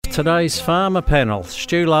today's farmer panel.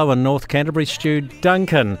 Stu Lowe in North Canterbury, Stu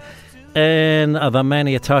Duncan in the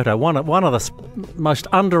Maniatoto, one of the most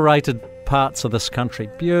underrated parts of this country.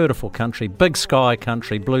 Beautiful country, big sky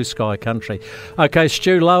country, blue sky country. Okay,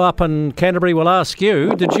 Stu Lowe up in Canterbury, we'll ask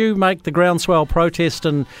you, did you make the groundswell protest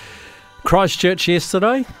in Christchurch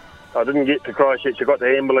yesterday? I didn't get to Christchurch. I got to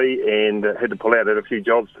Amberley and had to pull out. I had a few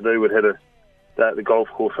jobs to do. We'd had to start the golf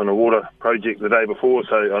course on a water project the day before,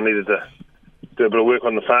 so I needed to do a bit of work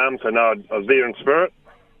on the farm. So no, I was there in spirit.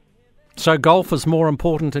 So golf is more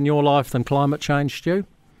important in your life than climate change, Stu?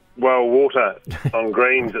 Well, water on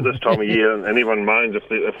greens at this time of year, and everyone moans if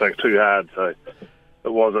they're too hard, so it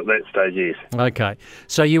was at that stage, yes. Okay,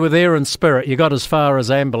 so you were there in spirit. You got as far as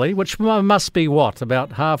Amberley, which must be what,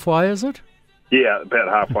 about halfway, is it? Yeah, about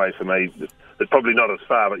halfway for me. It's probably not as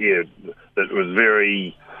far, but yeah, it was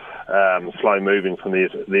very slow moving from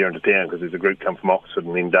there into town, because there's a group come from Oxford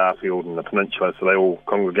and then Darfield and the Peninsula, so they all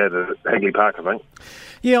congregated at Hagley Park, I think.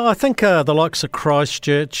 Yeah, I think the likes of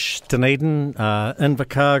Christchurch, Dunedin,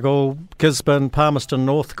 Invercargill, Gisborne, Palmerston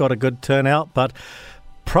North got a good turnout, but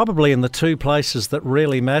probably in the two places that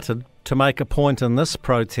really mattered to make a point in this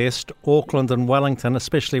protest, Auckland and Wellington,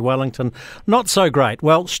 especially Wellington, not so great.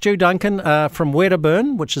 Well, Stu Duncan from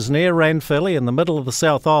Wedderburn, which is near Ranfurly in the middle of the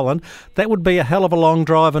South Island, that would be a hell of a long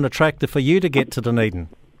drive and a tractor for you to get to Dunedin.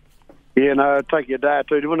 Yeah, no, it'd take you a day or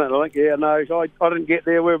two, wouldn't it? I think, yeah, no, I didn't get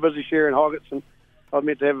there. We were busy sharing hoggets, and I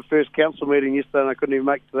meant to have a first council meeting yesterday and I couldn't even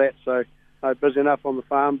make it to that, so I was busy enough on the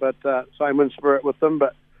farm, but same in spirit with them,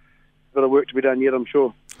 but a bit of work to be done yet, I'm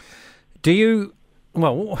sure. Do you...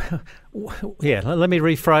 Well, yeah, let me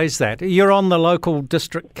rephrase that. You're on the local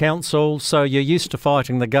district council, so you're used to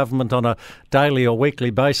fighting the government on a daily or weekly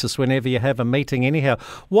basis whenever you have a meeting anyhow.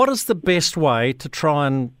 What is the best way to try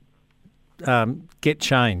and get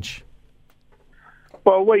change?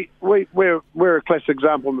 Well, we're a classic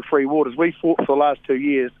example in the Three Waters. We fought for the last 2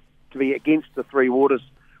 years to be against the Three Waters.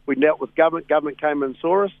 We dealt with government. Government came and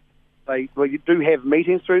saw us. We do have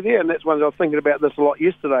meetings through there, and that's one I was thinking about this a lot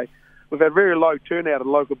yesterday. We've had very low turnout in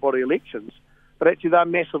local body elections, but actually they're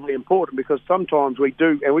massively important, because sometimes we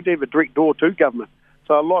do have a direct door to government.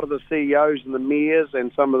 So a lot of the CEOs and the mayors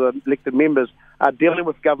and some of the elected members are dealing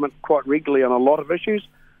with government quite regularly on a lot of issues,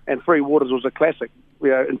 and Three Waters was a classic.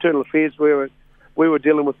 Internal affairs, we were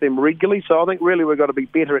dealing with them regularly, so I think really we've got to be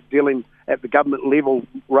better at dealing at the government level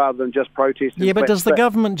rather than just protesting. Yeah, but does the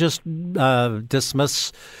government just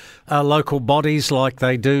dismiss local bodies like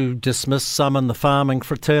they do dismiss some in the farming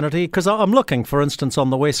fraternity? Because I'm looking, for instance,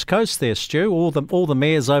 on the West Coast there, Stu, all the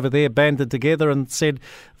mayors over there banded together and said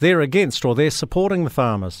they're against or they're supporting the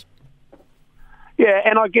farmers. Yeah,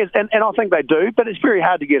 and I guess, and I think they do, but it's very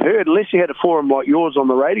hard to get heard unless you had a forum like yours on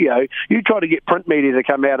the radio. You try to get print media to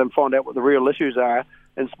come out and find out what the real issues are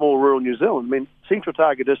in small rural New Zealand. I mean, Central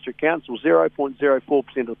Otago District Council,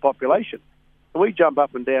 0.04% of the population, and we jump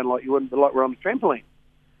up and down like we're on the trampoline.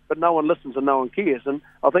 But no one listens and no one cares. And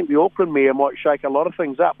I think the Auckland Mayor might shake a lot of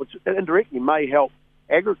things up, which indirectly may help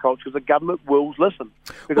agriculture, because the government will listen,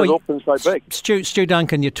 because Auckland's so big. Stu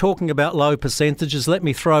Duncan, you're talking about low percentages. Let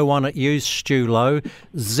me throw one at you, Stu Lowe.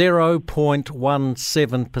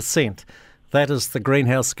 0.17%. That is the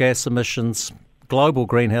greenhouse gas emissions, global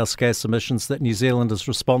greenhouse gas emissions that New Zealand is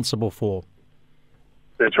responsible for.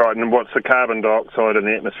 That's right. And what's the carbon dioxide in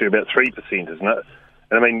the atmosphere? About 3%, isn't it?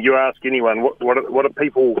 And I mean, you ask anyone, what are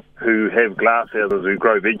people who have glasshouses, who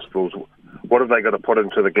grow vegetables, what have they got to put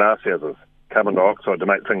into the glasshouses? Carbon dioxide to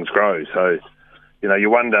make things grow. So, you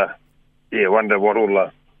wonder what all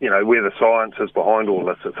the, where the science is behind all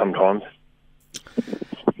this at sometimes.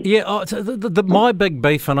 Yeah, my big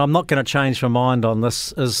beef, and I'm not going to change my mind on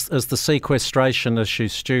this, is the sequestration issue,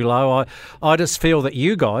 Stu Lowe. I just feel that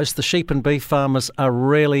you guys, the sheep and beef farmers, are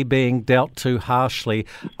really being dealt to harshly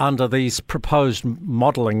under these proposed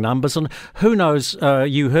modelling numbers. And who knows,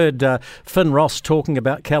 you heard Finn Ross talking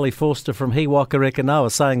about Kelly Forster from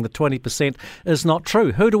Hiwaka saying that 20% is not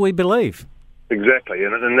true. Who do we believe? Exactly,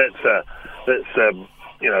 and that's the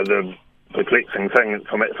perplexing thing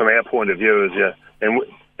from our point of view is,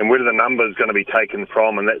 and where are the numbers going to be taken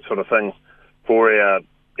from and that sort of thing for our,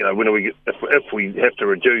 when do we get, if we have to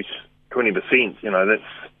reduce 20%,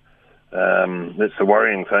 that's the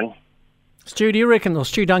worrying thing. Stu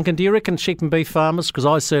Duncan, do you reckon sheep and beef farmers, because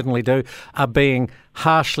I certainly do, are being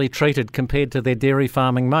harshly treated compared to their dairy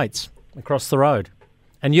farming mates across the road?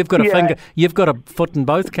 And you've got you've got a foot in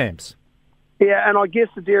both camps. Yeah, and I guess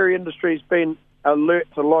the dairy industry's been alert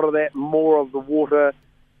to a lot of that, more of the water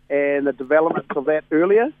and the development of that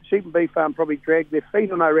earlier. Sheep and beef farm probably dragged their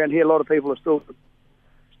feet. I know around here a lot of people are still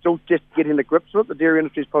just getting to grips with it. The dairy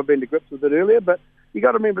industry's probably been to grips with it earlier, but you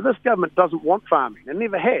got to remember this government doesn't want farming. It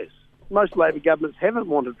never has. Most Labor governments haven't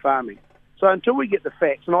wanted farming. So until we get the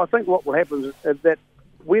facts, and I think what will happen is that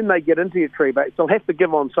when they get into your tree base, they'll have to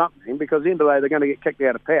give on something, because at the end of the day, they're going to get kicked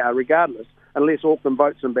out of power regardless, unless Auckland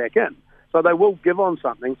votes them back in. So they will give on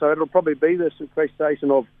something. So it'll probably be this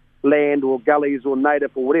infestation of land or gullies or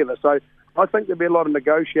native or whatever. So I think there'll be a lot of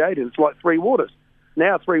negotiating. It's like Three Waters.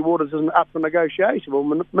 Now Three Waters isn't up for negotiation. Well,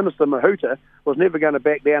 Minister Mahuta was never going to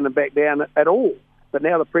back down at all. But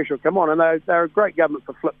now the pressure will come on, and they're a great government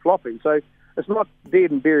for flip-flopping. So it's not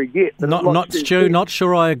dead and buried yet. Stu, not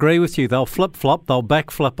sure I agree with you. They'll flip-flop, they'll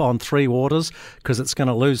backflip on Three Waters because it's going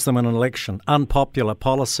to lose them in an election. Unpopular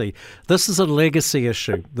policy. This is a legacy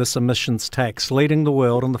issue, this emissions tax. Leading the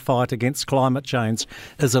world in the fight against climate change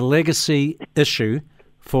is a legacy issue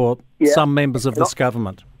for some members of this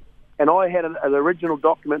government. And I had an original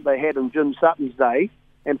document they had in Jim Sutton's day,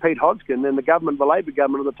 and Pete Hodgkin, and the Labor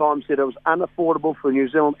government at the time said it was unaffordable for New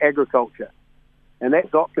Zealand agriculture. And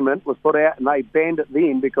that document was put out, and they banned it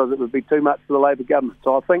then because it would be too much for the Labor government.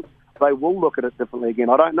 So I think they will look at it differently again.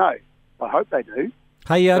 I don't know. I hope they do.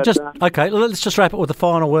 Hey, okay, let's just wrap it with a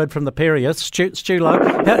final word from the Perrier. Stu Lowe,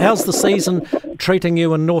 how's the season treating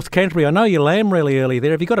you in North Canterbury? I know you lamb really early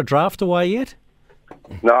there. Have you got a draft away yet?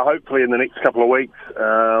 No, hopefully in the next couple of weeks.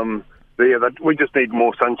 We just need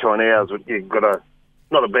more sunshine hours. You've got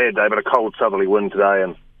not a bad day, but a cold southerly wind today,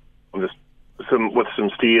 and I'm just with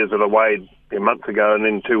some steers that I weighed a month ago, and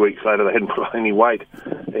then 2 weeks later they hadn't put on any weight.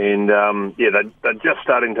 And they're just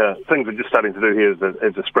starting to do here as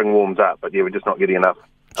the spring warms up. But we're just not getting enough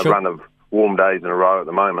run of warm days in a row at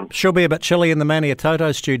the moment. She'll be a bit chilly in the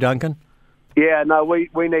Maniatoto, Stu Duncan. Yeah, no, we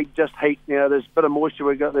need just heat. There's a bit of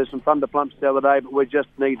moisture. There's some thunder plumps the other day, but we just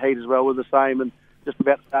need heat as well. We're the same, and just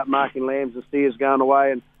about to start marking lambs. The steers going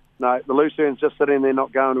away, and no, the Lucerne just sitting there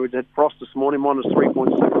not going. We had frost this morning, minus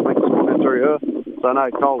 3.6, I think, this morning through her. So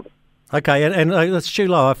no, cold. Okay, and Stu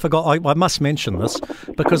Lowe, I forgot, I must mention this,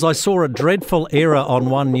 because I saw a dreadful error on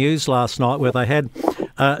One News last night where they had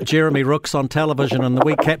Jeremy Rooks on television, and the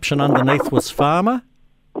wee caption underneath was farmer.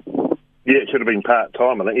 Yeah, it should have been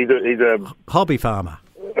part-time. I think he's a hobby farmer.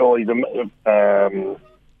 Oh, he's been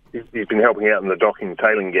helping out in the docking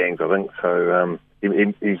tailing gangs, I think. So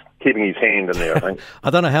he's keeping his hand in there, I think.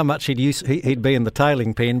 I don't know how much he'd be in the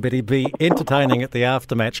tailing pen, but he'd be entertaining at the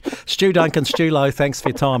aftermatch. Stu Duncan, Stu Lowe, thanks for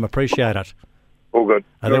your time. Appreciate it. All good.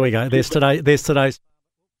 There we go. There's today's.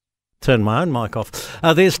 Turn my own mic off.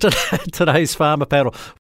 There's today's Farmer Paddle.